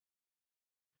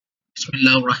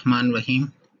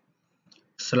Bismillahirrahmanirrahim.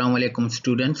 Assalamu alaikum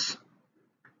students.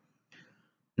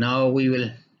 Now we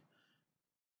will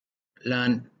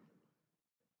learn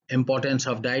importance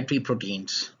of dietary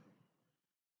proteins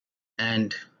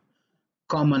and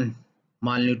common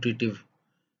malnutritive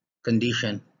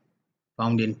condition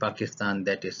found in Pakistan,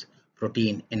 that is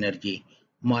protein energy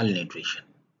malnutrition.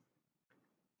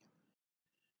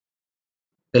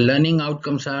 The learning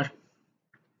outcomes are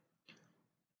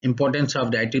importance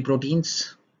of dietary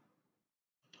proteins,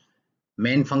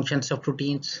 main functions of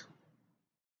proteins.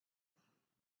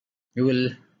 You will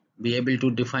be able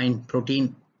to define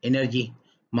protein energy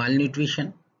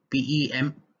malnutrition,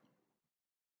 PEM,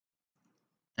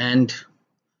 and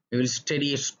we will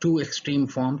study its two extreme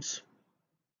forms,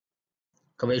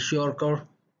 kwashiorkor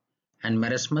and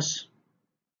marasmus.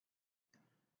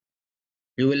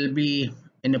 You will be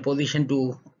in a position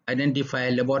to identify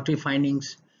laboratory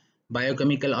findings,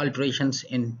 biochemical alterations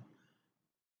in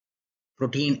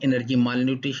protein energy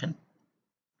malnutrition,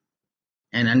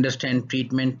 and understand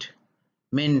treatment,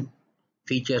 main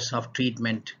features of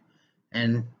treatment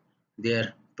and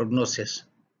their prognosis.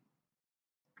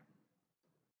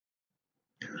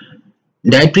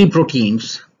 Dietary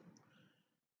proteins,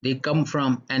 they come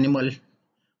from animal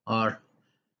or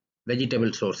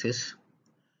vegetable sources.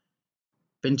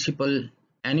 Principal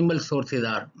animal sources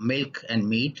are milk and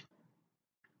meat,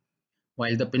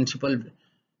 while the principal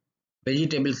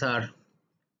vegetables are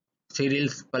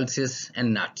cereals, pulses,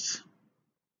 and nuts.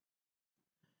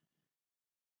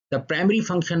 The primary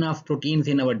function of proteins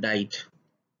in our diet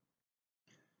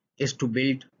is to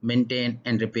build, maintain,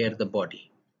 and repair the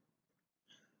body.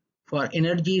 For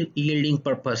energy yielding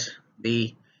purpose,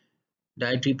 the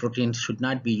dietary proteins should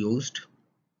not be used.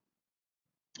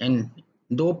 And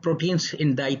though proteins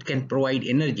in diet can provide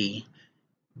energy,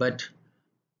 but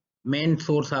main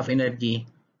source of energy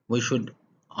we should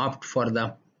opt for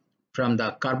from the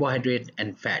carbohydrate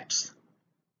and fats.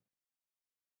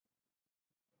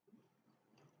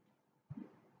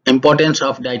 Importance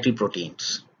of dietary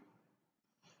proteins.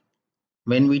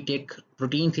 When we take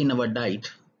proteins in our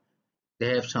diet,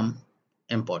 they have some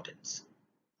importance.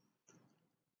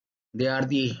 They are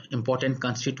the important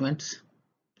constituents,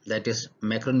 that is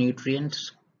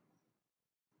macronutrients,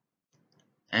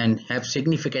 and have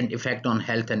significant effect on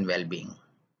health and well-being.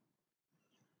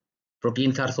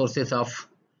 Proteins are sources of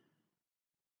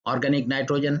organic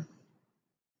nitrogen,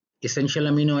 essential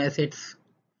amino acids,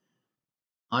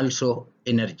 also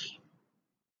energy,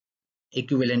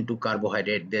 equivalent to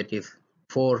carbohydrate, that is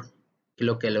 4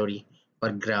 kilocalorie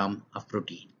per gram of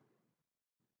protein.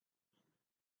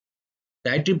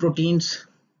 Dietary proteins,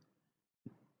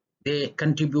 they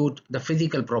contribute the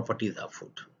physical properties of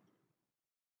food: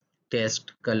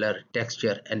 taste, color,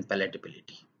 texture, and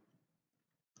palatability.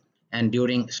 And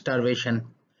during starvation,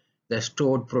 the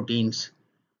stored proteins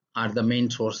are the main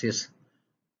sources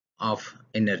of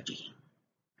energy.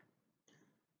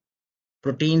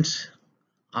 Proteins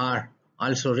are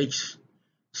also rich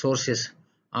sources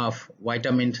of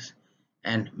vitamins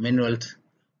and minerals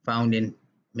found in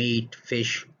meat,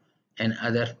 fish, and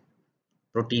other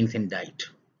proteins in diet.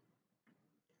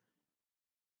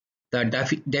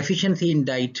 The deficiency in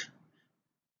diet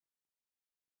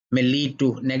may lead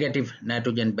to negative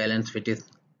nitrogen balance, which is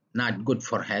not good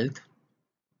for health.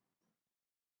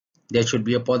 There should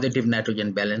be a positive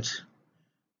nitrogen balance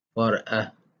for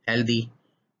a healthy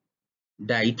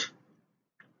diet.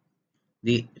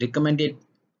 The recommended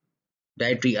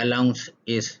dietary allowance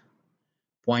is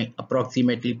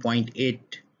approximately 0.8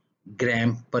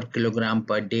 gram per kilogram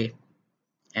per day,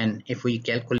 and if we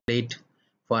calculate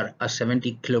for a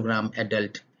 70 kilogram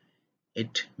adult,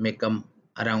 it may come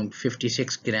around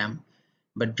 56 gram,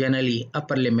 but generally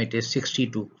upper limit is 60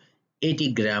 to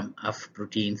 80 gram of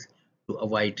proteins to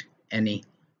avoid any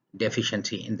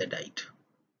deficiency in the diet.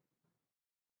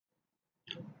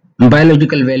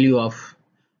 Biological value of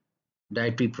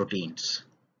dietary proteins.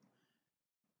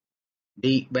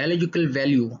 The biological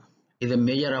value is a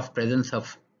measure of presence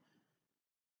of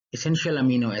essential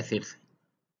amino acids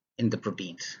in the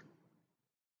proteins.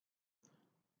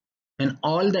 When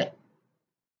all the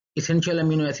essential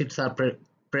amino acids are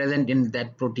present in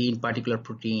that protein, particular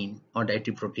protein or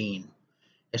dietary protein,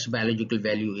 its biological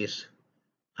value is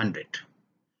 100.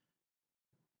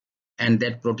 And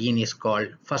that protein is called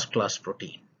first class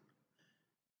protein.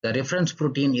 The reference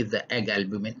protein is the egg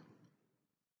albumin,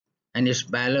 and its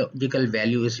biological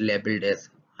value is labeled as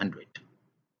 100.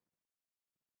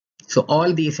 So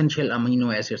all the essential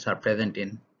amino acids are present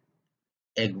in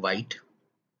egg white.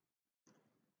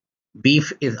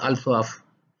 Beef is also of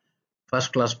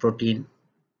first class protein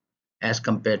as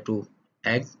compared to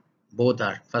egg. Both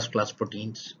are first class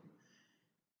proteins.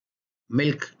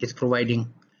 milk is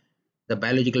providing, the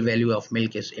biological value of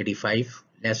milk is 85,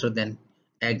 lesser than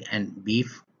egg and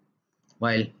beef,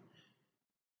 while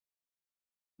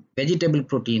vegetable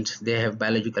proteins, they have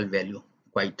biological value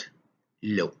quite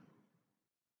low.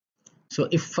 So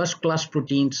if first class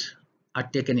proteins are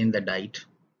taken in the diet,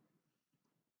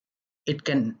 it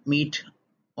can meet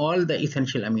all the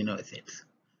essential amino acids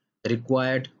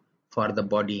required for the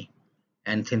body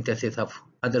and synthesis of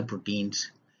other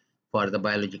proteins for the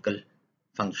biological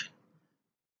function.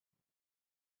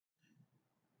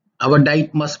 Our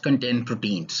diet must contain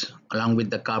proteins along with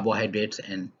the carbohydrates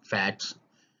and fats,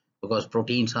 because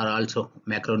proteins are also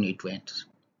macronutrients.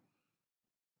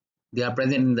 They are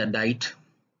present in the diet,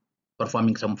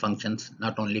 performing some functions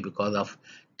not only because of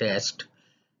taste,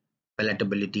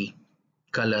 palatability,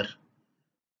 color,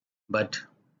 but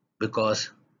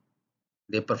because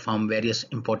they perform various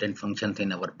important functions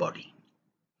in our body.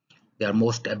 They are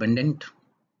most abundant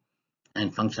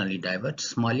and functionally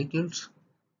diverse molecules,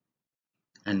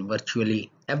 and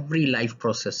virtually every life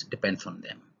process depends on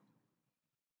them.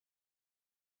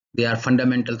 They are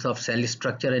fundamentals of cell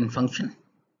structure and function,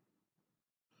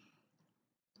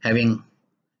 having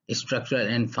a structural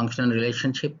and functional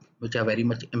relationship, which are very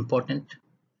much important.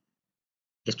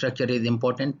 Structure is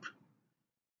important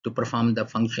to perform the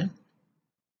function.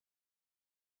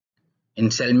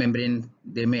 In cell membrane,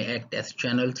 they may act as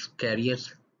channels,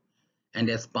 carriers, and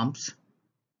as pumps.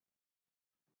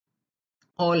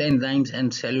 All enzymes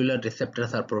and cellular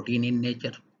receptors are protein in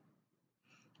nature.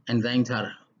 Enzymes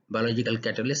are biological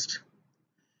catalysts.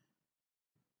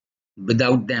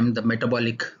 Without them, the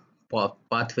metabolic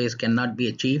pathways cannot be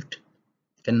achieved,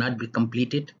 cannot be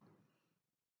completed.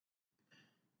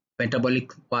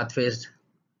 Metabolic pathways,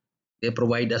 they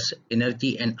provide us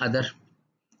energy and other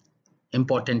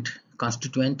important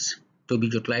constituents to be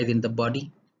utilized in the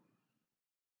body.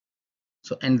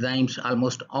 So enzymes,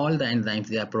 almost all the enzymes,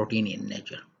 they are protein in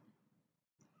nature.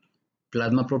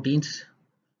 Plasma proteins,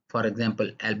 for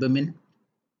example, albumin,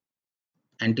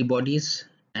 antibodies,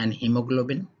 and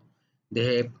hemoglobin,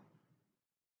 they have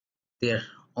their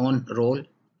own role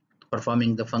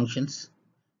performing the functions.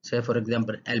 Say, for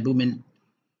example, albumin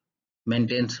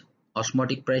maintains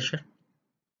osmotic pressure,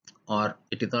 or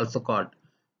it is also called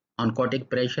oncotic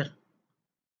pressure.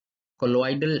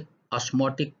 Colloidal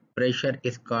osmotic pressure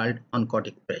is called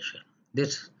oncotic pressure.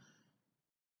 This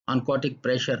oncotic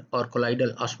pressure or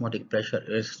colloidal osmotic pressure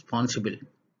is responsible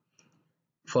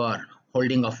for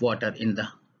holding of water in the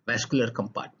vascular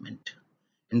compartment,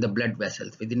 in the blood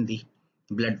vessels, within the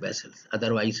blood vessels.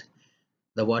 Otherwise,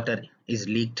 the water is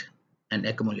leaked and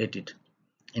accumulated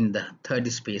in the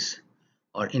third space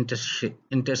or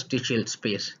interstitial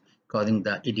space, causing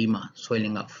the edema,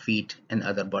 swelling of feet and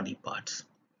other body parts.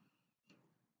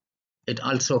 It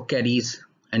also carries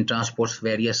and transports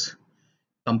various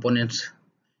components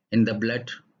in the blood,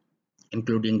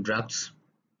 including drugs,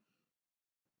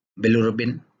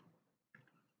 bilirubin,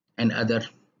 and other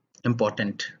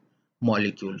important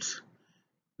molecules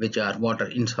which are water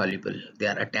insoluble. They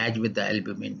are attached with the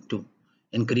albumin to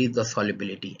increase the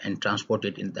solubility and transport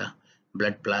it in the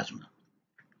blood plasma.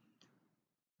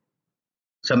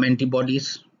 Some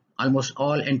antibodies, almost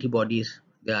all antibodies,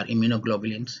 they are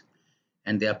immunoglobulins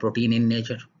and they are protein in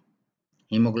nature.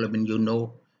 Hemoglobin,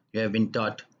 you have been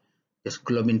taught this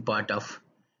globin part of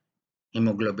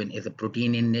hemoglobin is a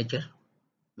protein in nature,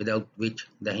 without which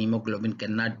the hemoglobin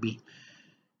cannot be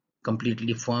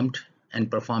completely formed and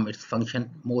perform its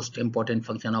function, most important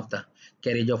function of the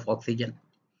carriage of oxygen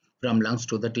from lungs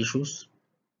to the tissues.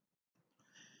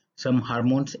 Some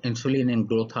hormones, insulin and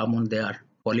growth hormone, they are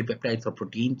polypeptides or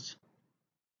proteins.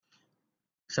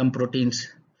 Some proteins,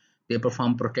 they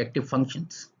perform protective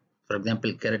functions, for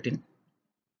example, keratin,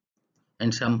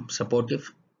 and some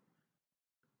supportive,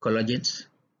 collagens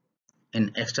in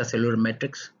extracellular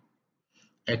matrix,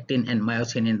 actin and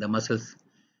myosin in the muscles.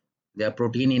 They are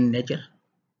protein in nature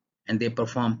and they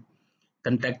perform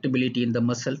contractibility in the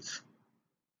muscles.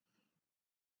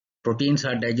 Proteins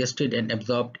are digested and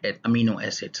absorbed as amino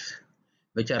acids,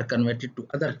 which are converted to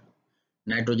other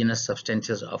nitrogenous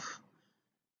substances of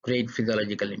great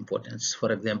physiological importance.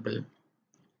 For example,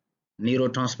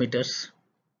 neurotransmitters,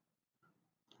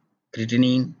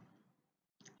 creatinine,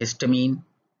 histamine,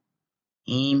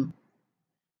 heme,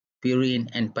 purine,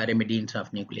 and pyrimidines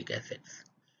of nucleic acids.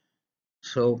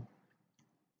 So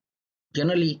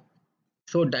generally,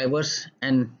 so diverse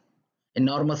and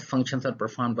enormous functions are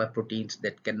performed by proteins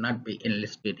that cannot be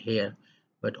enlisted here,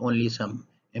 but only some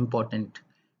important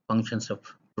functions of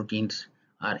proteins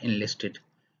are enlisted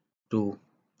to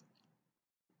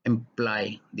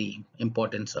imply the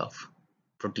importance of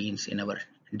proteins in our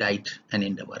diet and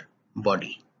in our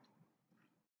body.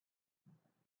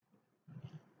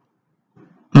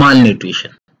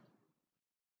 Malnutrition.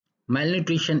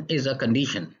 Malnutrition is a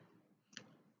condition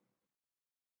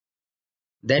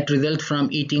that results from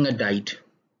eating a diet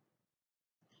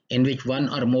in which one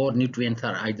or more nutrients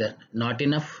are either not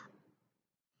enough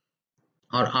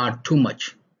or are too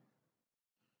much,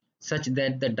 such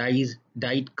that the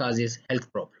diet causes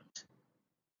health problems.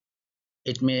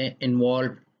 It may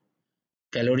involve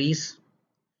calories,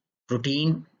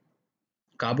 protein,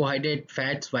 carbohydrate,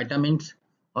 fats, vitamins,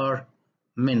 or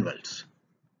minerals.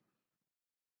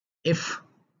 If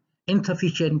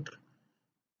insufficient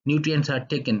nutrients are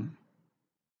taken,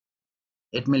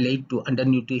 it may lead to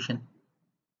undernutrition.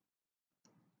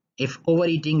 If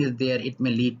overeating is there, it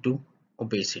may lead to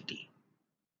obesity.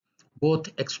 Both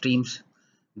extremes,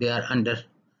 they are under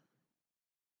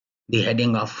the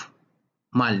heading of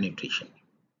malnutrition.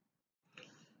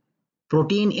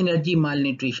 Protein energy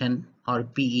malnutrition, or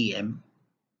PEM,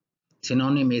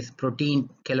 synonym is protein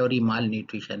calorie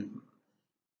malnutrition,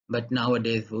 but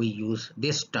nowadays we use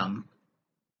this term,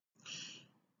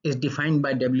 is defined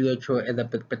by WHO as a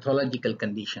pathological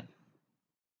condition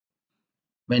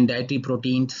when dietary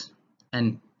proteins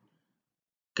and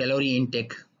calorie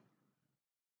intake,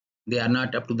 they are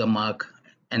not up to the mark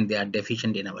and they are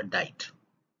deficient in our diet.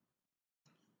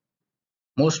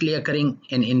 Mostly occurring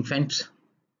in infants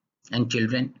and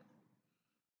children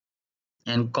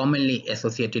and commonly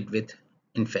associated with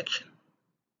infection.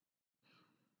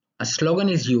 A slogan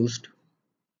is used: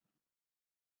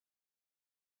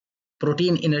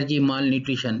 protein energy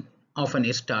malnutrition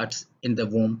often starts in the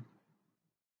womb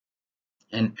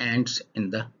and ends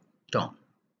in the tomb,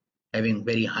 having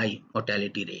very high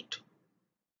mortality rate.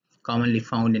 Commonly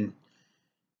found in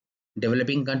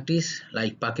developing countries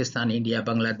like Pakistan, India,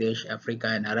 Bangladesh, Africa,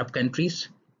 and Arab countries.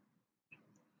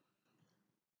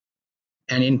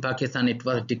 And in Pakistan, it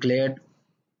was declared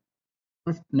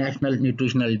first national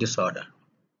nutritional disorder.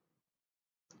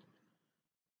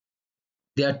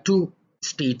 There are two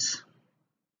states.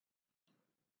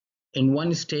 In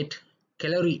one state,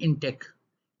 calorie intake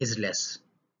is less,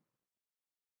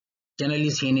 generally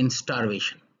seen in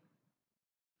starvation,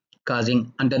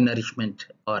 causing undernourishment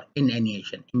or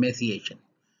inanition, emaciation,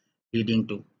 leading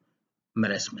to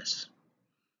marasmus.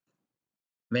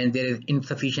 When there is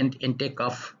insufficient intake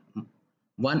of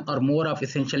one or more of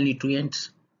essential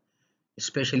nutrients,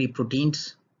 especially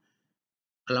proteins,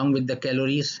 along with the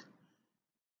calories,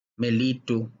 may lead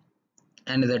to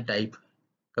another type,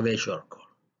 kwashiorkor.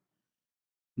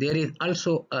 There is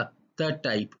also a third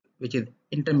type, which is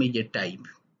intermediate type,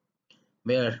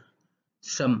 where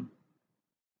some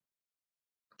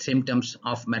symptoms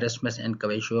of marasmus and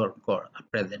kwashiorkor are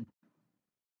present.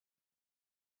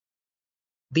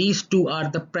 These two are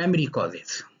the primary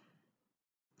causes.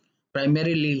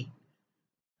 Primarily,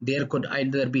 there could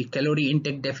either be calorie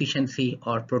intake deficiency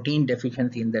or protein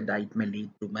deficiency in the diet may lead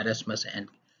to marasmus and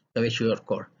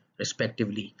kwashiorkor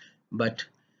respectively, but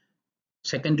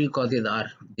secondary causes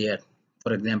are there.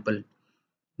 For example,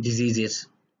 diseases,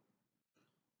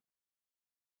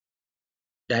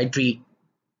 dietary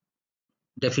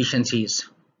deficiencies,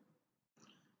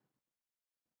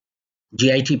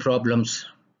 GIT problems,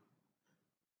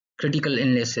 critical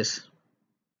illnesses.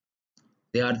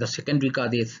 They are the secondary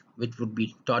causes which would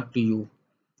be taught to you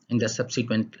in the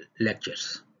subsequent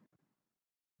lectures.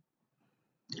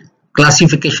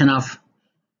 Classification of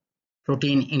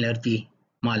protein energy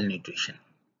malnutrition.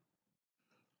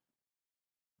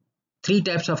 Three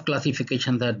types of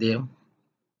classifications are there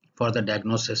for the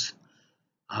diagnosis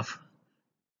of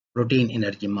protein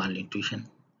energy malnutrition.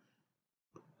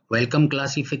 Wellcome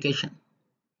classification,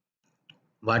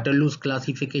 Waterloo's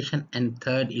classification, and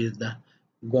third is the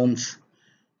Gomes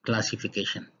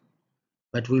classification.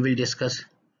 But we will discuss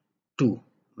two,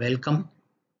 Wellcome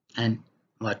and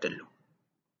Waterloo.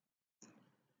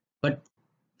 But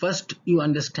first you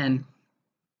understand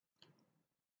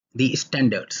the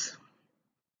standards.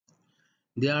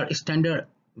 There are standard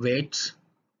weights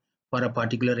for a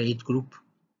particular age group.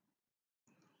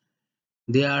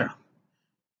 There are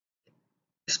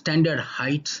standard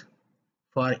heights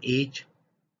for age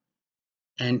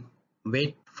and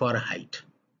weight for height.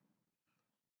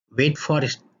 Weight for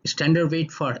standard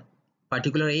weight for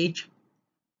particular age,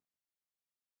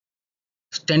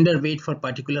 standard weight for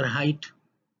particular height,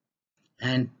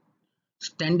 and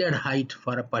standard height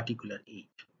for a particular age.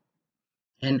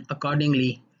 And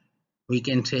accordingly, we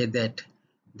can say that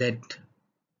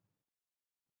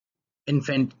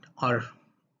infant or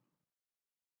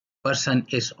person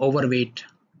is overweight,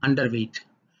 underweight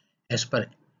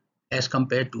as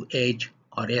compared to age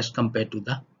or as compared to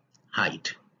the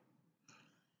height.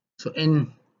 So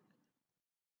in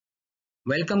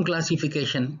Wellcome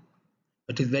classification,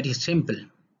 it is very simple.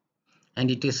 and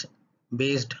it is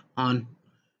based on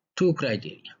two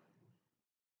criteria: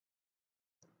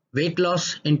 weight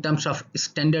loss in terms of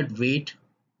standard weight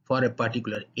for a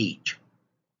particular age,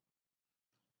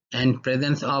 and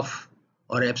presence of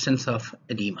or absence of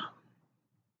edema.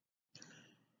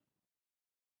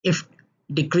 If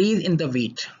decrease in the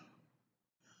weight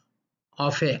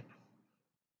of a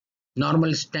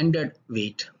normal standard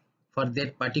weight for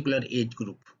that particular age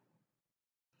group,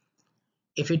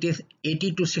 if it is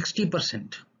 80 to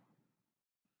 60%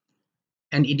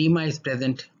 and edema is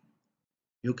present,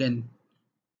 you can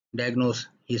diagnose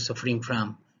he is suffering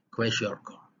from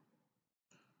kwashiorkor.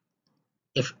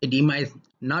 If edema is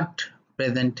not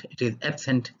present, it is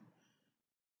absent,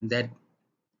 that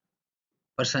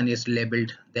person is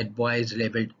labeled, that boy is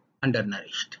labeled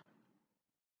undernourished.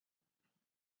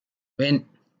 When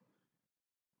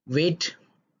weight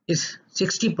is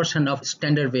 60% of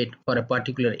standard weight for a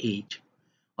particular age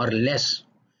or less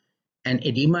and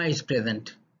edema is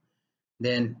present,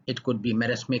 then it could be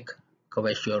marasmic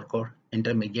kwashiorkor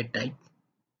intermediate type,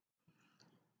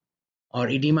 or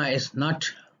edema is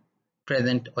not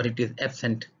present or it is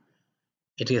absent,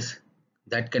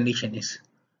 that condition is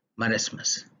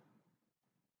marasmus.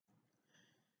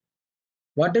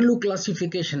 Waterloo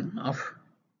classification of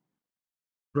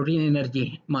protein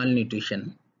energy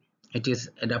malnutrition, it is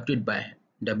adopted by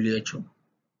WHO,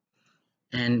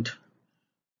 and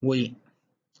we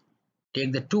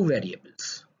take the two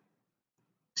variables: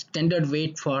 standard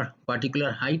weight for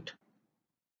particular height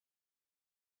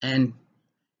and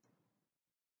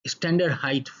standard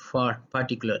height for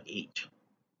particular age.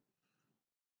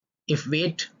 If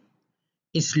weight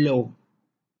is low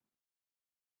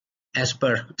as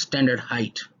per standard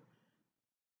height,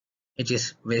 it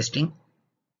is wasting,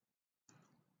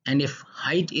 and if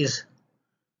height is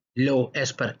low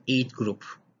as per age group,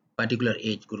 particular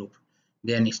age group,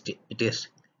 then it is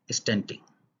stenting.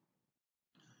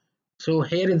 So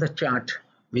here is a chart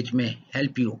which may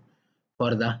help you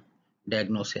for the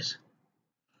diagnosis.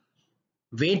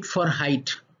 Weight for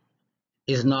height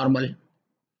is normal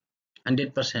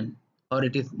 100%, or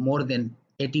it is more than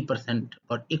 80%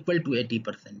 or equal to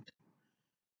 80%.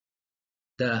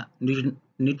 The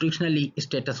nutritionally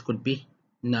status could be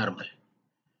normal,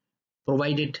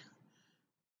 provided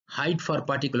height for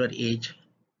particular age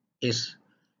is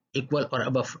equal or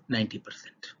above 90%.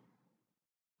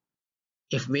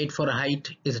 If weight for height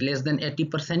is less than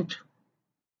 80%,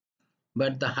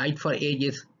 but the height for age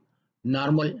is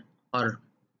normal or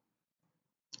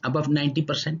above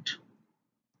 90%,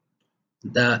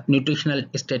 the nutritional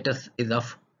status is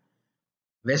of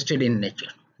wasted in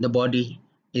nature. The body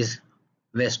is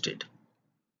wasted,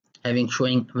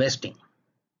 showing wasting.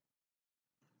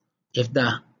 If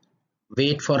the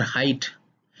weight for height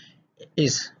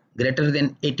is greater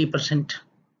than 80%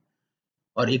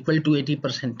 or equal to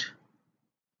 80%,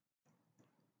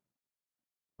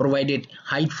 provided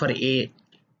height for age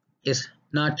is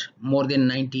not more than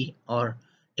 90 or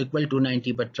equal to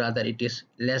 90, but rather it is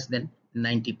less than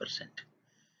 90%.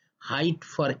 Height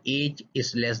for age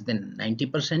is less than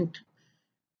 90%,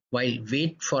 while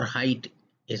weight for height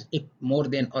is more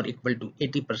than or equal to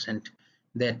 80%,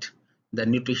 that the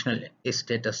nutritional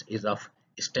status is of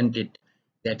stunted,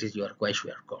 that is your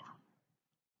kwashiorkor.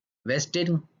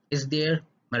 Wasting is there,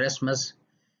 marasmus,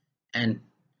 and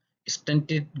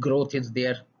stunted growth is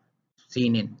there,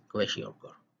 seen in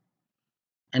kwashiorkor.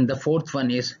 And the fourth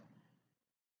one is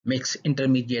mixed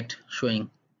intermediate, showing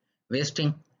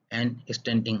wasting and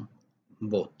stunting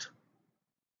both.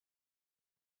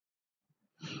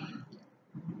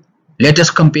 Let us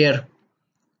compare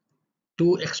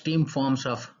two extreme forms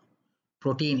of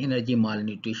protein energy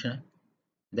malnutrition,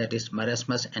 that is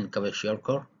marasmus and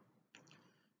kwashiorkor.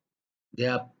 They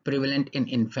are prevalent in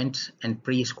infants and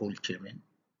preschool children.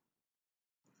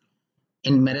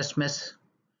 In marasmus,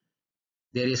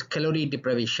 there is calorie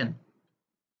deprivation,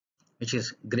 which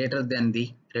is greater than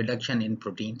the reduction in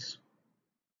proteins.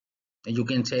 You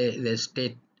can say the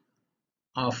state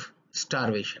of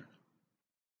starvation.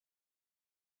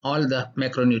 All the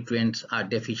macronutrients are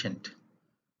deficient,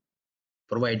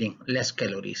 providing less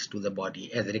calories to the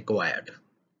body as required.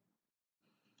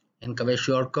 In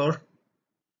kwashiorkor,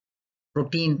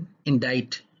 protein in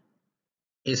diet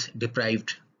is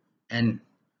deprived, and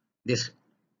this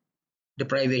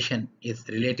deprivation is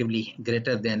relatively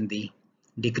greater than the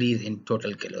decrease in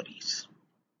total calories.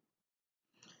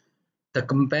 The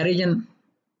comparison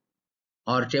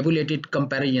or tabulated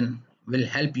comparison will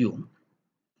help you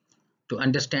to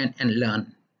understand and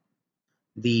learn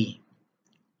the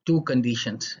two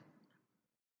conditions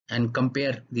and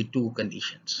compare the two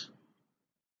conditions.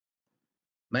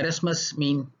 Marasmus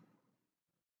means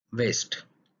waste.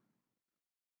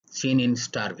 seen in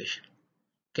starvation.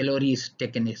 Calories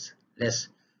taken is less,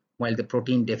 while the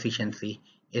protein deficiency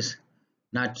is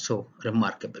not so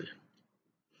remarkable.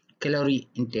 Calorie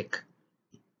intake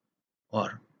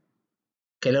or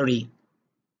calorie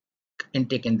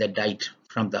intake in the diet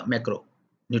from the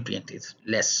macronutrient is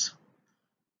less.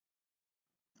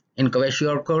 In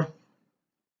kwashiorkor,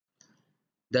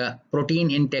 the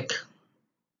protein intake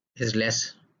is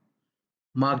less,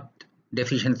 marked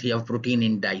deficiency of protein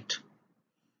in diet,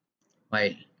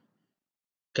 while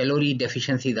calorie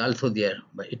deficiency is also there,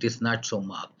 but it is not so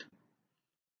marked.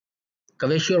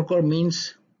 Kwashiorkor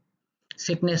means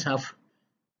sickness of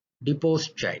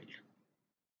deposed child.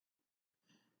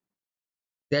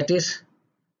 That is,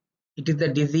 it is the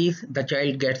disease the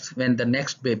child gets when the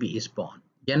next baby is born.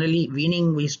 Generally,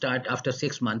 weaning we start after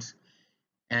 6 months,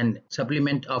 and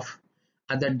supplement of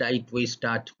other diet we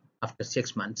start after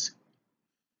 6 months,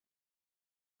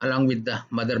 along with the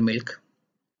mother milk.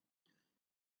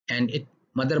 And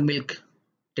mother milk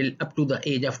till up to the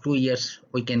age of 2 years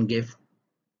we can give.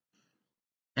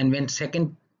 And when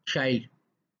second child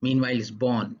meanwhile is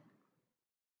born,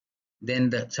 then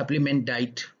the supplement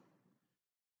diet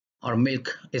or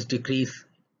milk is decreased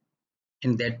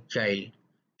in that child,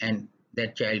 and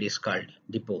that child is called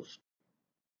deposed.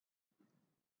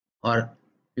 Or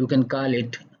you can call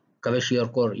it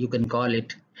kwashiorkor, you can call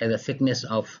it as a sickness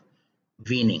of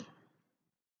weaning.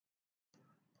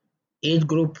 Age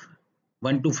group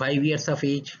 1 to 5 years of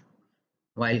age,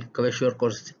 while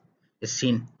kwashiorkor is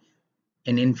seen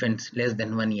in infants less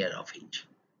than 1 year of age.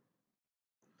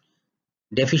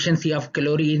 Deficiency of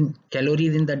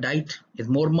calories in the diet is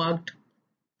more marked,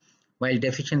 while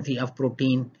deficiency of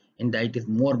protein in diet is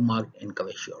more marked in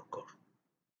kwashiorkor.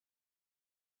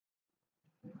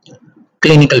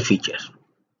 Clinical features.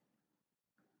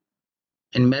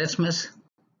 In marasmus,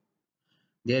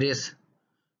 there is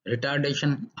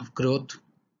retardation of growth,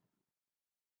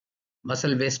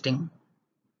 muscle wasting.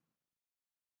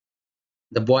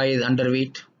 The boy is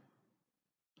underweight,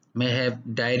 may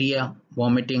have diarrhea,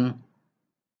 vomiting,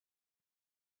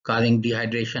 causing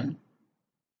dehydration.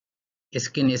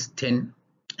 Skin is thin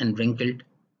and wrinkled,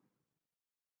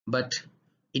 but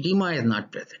edema is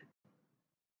not present.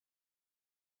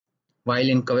 While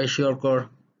in kwashiorkor,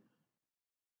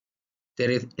 there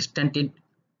is stunted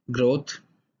growth,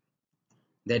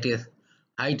 that is,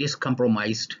 height is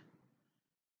compromised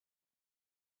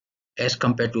as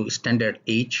compared to standard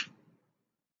age,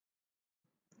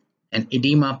 and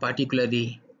edema,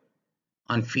 particularly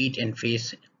on feet and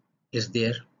face, is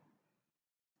there.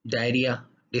 Diarrhea,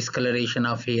 discoloration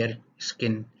of hair,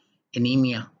 skin,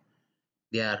 anemia,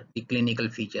 they are the clinical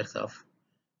features of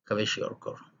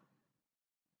kwashiorkor.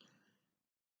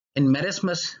 In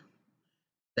marasmus,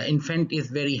 the infant is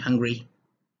very hungry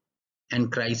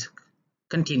and cries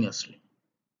continuously,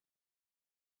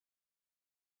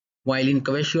 while in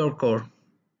kwashiorkor,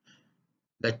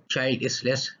 the child is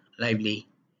less lively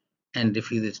and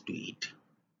refuses to eat.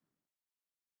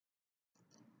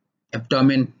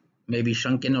 Abdomen may be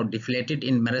shrunken or deflated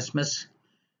in marasmus,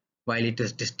 while it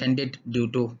is distended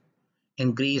due to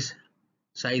increased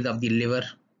size of the liver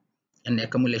and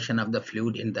accumulation of the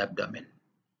fluid in the abdomen,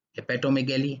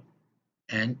 hepatomegaly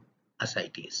and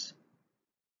ascites.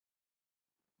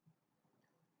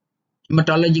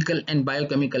 Hematological and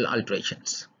biochemical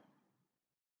alterations.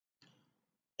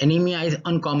 Anemia is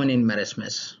uncommon in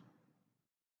marasmus,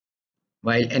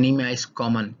 while anemia is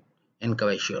common in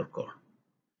kwashiorkor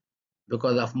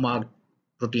because of marked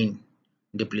protein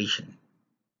depletion.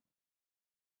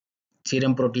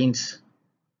 Serum proteins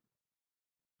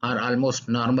are almost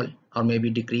normal or may be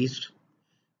decreased,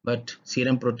 but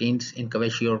serum proteins in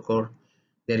kwashiorkor,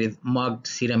 there is marked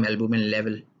serum albumin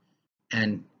level,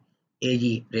 and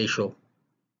Ag ratio,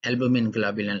 albumin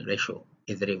globulin ratio,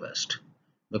 is reversed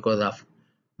because of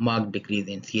marked decrease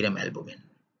in serum albumin.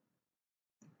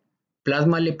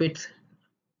 Plasma lipids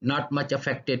not much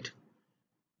affected,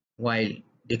 while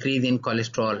decrease in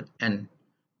cholesterol and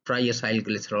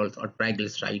triacylglycerols or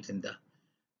triglycerides in the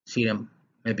serum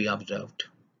may be observed.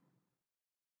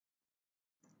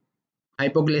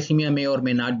 Hypoglycemia may or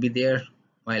may not be there,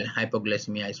 while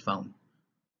hypoglycemia is found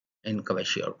in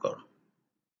kwashiorkor.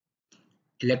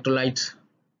 Electrolytes,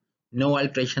 no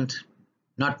alterations,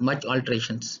 not much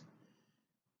alterations,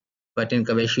 but in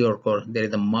kwashiorkor there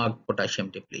is a marked potassium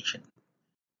depletion,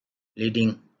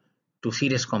 leading to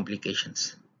serious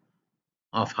complications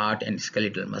of heart and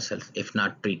skeletal muscles if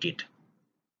not treated.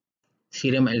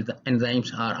 Serum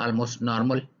enzymes are almost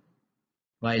normal,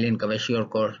 while in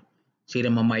kwashiorkor,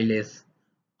 serum amylase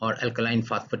or alkaline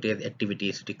phosphatase activity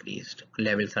is decreased,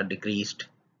 levels are decreased.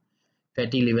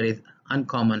 Fatty liver is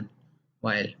uncommon,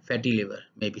 while fatty liver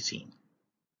may be seen.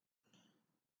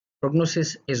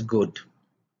 Prognosis is good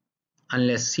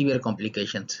unless severe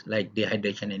complications like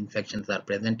dehydration and infections are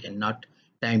present and not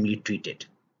timely treated.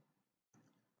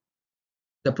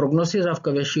 The prognosis of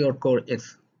kwashiorkor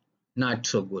is not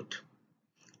so good.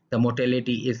 The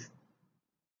mortality is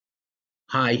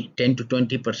high, 10 to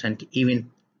 20%, even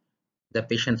the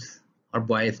patients or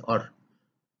boys or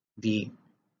the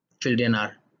children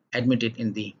are admitted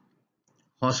in the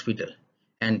hospital,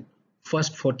 and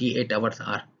first 48 hours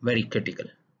are very critical.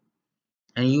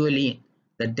 And usually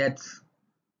the deaths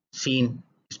seen,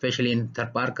 especially in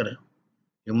Tharparkar,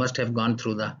 you must have gone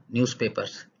through the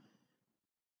newspapers.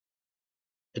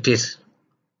 It is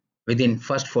within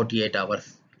first 48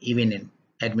 hours, even in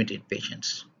admitted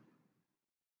patients.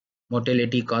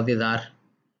 Mortality causes are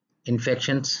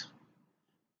infections,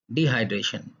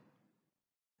 dehydration,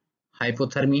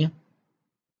 hypothermia,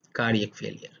 cardiac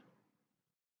failure.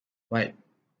 While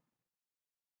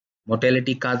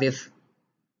mortality causes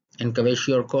in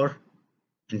kwashiorkor,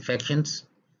 infections,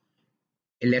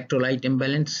 electrolyte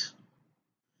imbalance,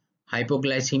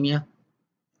 hypoglycemia,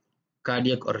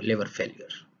 cardiac or liver failure.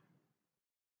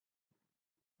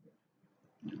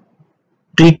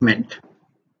 Treatment.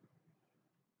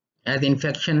 As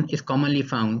infection is commonly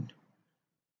found,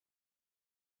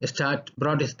 start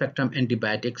broad spectrum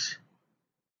antibiotics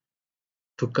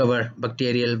to cover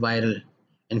bacterial viral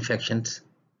infections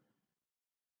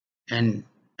and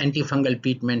antifungal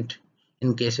treatment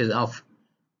in cases of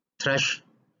thrush,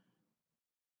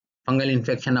 fungal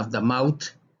infection of the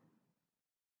mouth,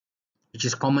 which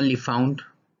is commonly found,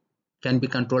 can be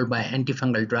controlled by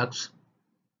antifungal drugs.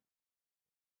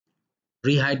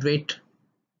 Rehydrate,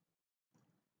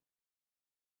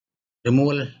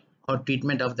 removal or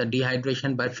treatment of the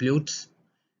dehydration by fluids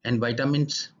and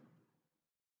vitamins.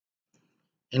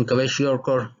 In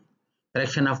kwashiorkor,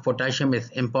 correction of potassium is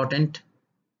important.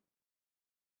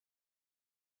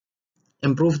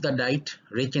 Improve the diet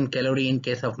rich in calorie in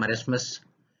case of marasmus,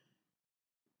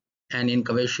 and in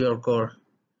kwashiorkor,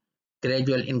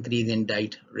 gradual increase in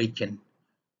diet rich in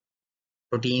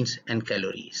proteins and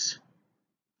calories.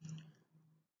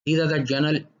 These are the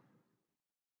general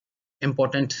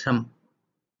important some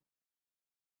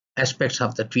aspects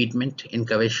of the treatment in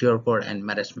kwashiorkor and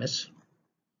marasmus,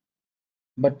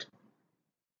 but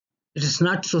it is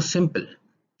not so simple,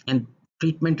 and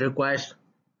treatment requires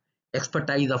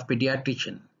expertise of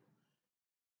pediatrician,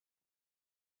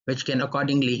 which can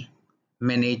accordingly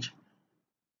manage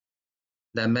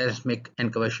the marasmic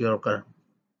and kwashiorkor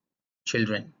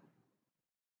children.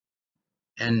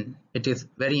 And it is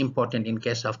very important in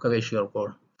case of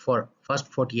kwashiorkor for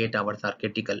first 48 hours are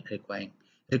critical,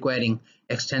 requiring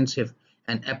extensive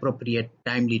and appropriate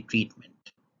timely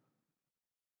treatment.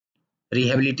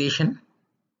 Rehabilitation.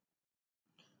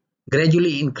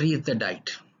 Gradually increase the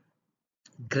diet.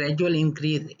 Gradual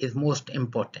increase is most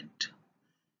important.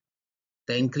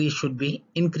 The increase should be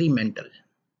incremental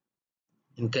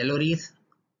in calories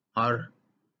or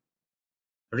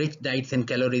rich diets in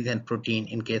calories and protein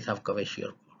in case of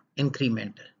kwashiorkor.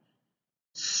 Incremental.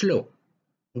 Slow.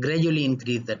 Gradually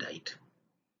increase the diet.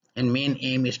 And main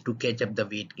aim is to catch up the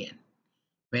weight gain.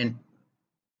 When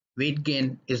weight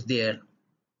gain is there,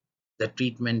 the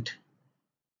treatment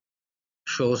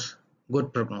shows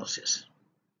good prognosis.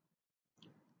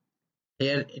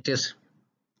 Here it is,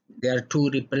 there are two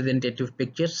representative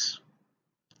pictures.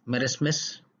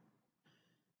 Marasmus,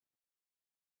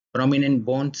 prominent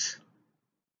bones,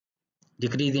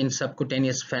 decrease in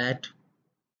subcutaneous fat,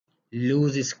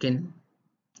 loose skin,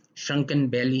 shrunken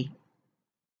belly,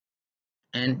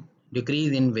 and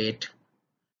decrease in weight,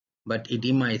 but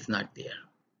edema is not there.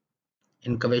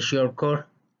 In kwashiorkor,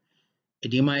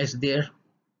 edema is there,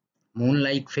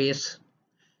 moon-like face,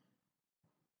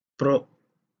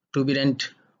 protuberant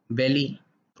belly,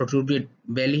 protruded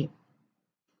belly,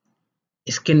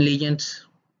 skin lesions,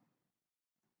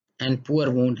 and poor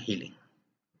wound healing.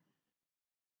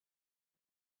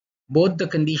 Both the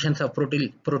conditions of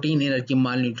protein energy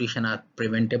malnutrition are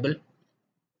preventable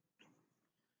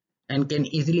and can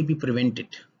easily be prevented.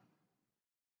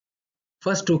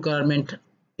 First requirement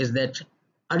is that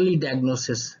early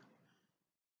diagnosis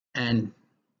and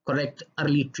correct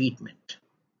early treatment.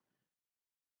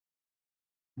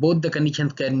 Both the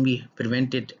conditions can be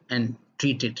prevented and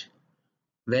treated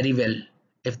very well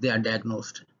if they are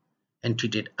diagnosed and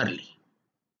treated early.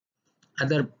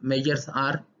 Other measures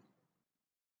are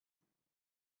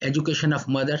education of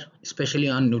mother, especially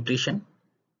on nutrition,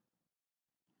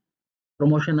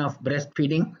 promotion of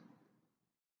breastfeeding,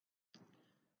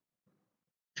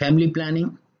 family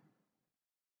planning,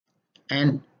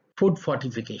 and food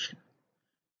fortification.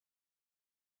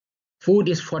 Food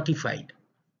is fortified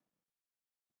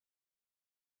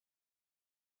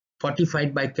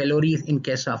by calories in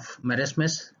case of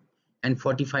marasmus and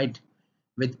fortified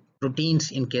with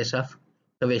proteins in case of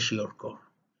kwashiorkor.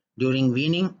 During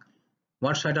weaning,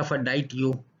 what sort of a diet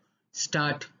you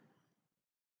start,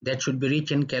 that should be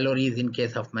rich in calories in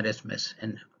case of marasmus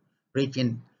and rich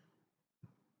in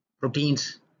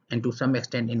proteins and to some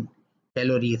extent in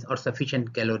calories, or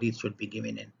sufficient calories should be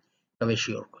given in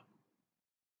kwashiorkor.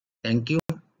 Thank you.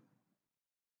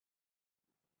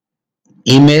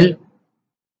 Email,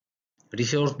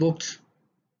 resource books.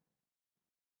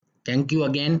 Thank you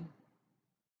again.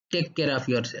 Take care of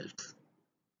yourself.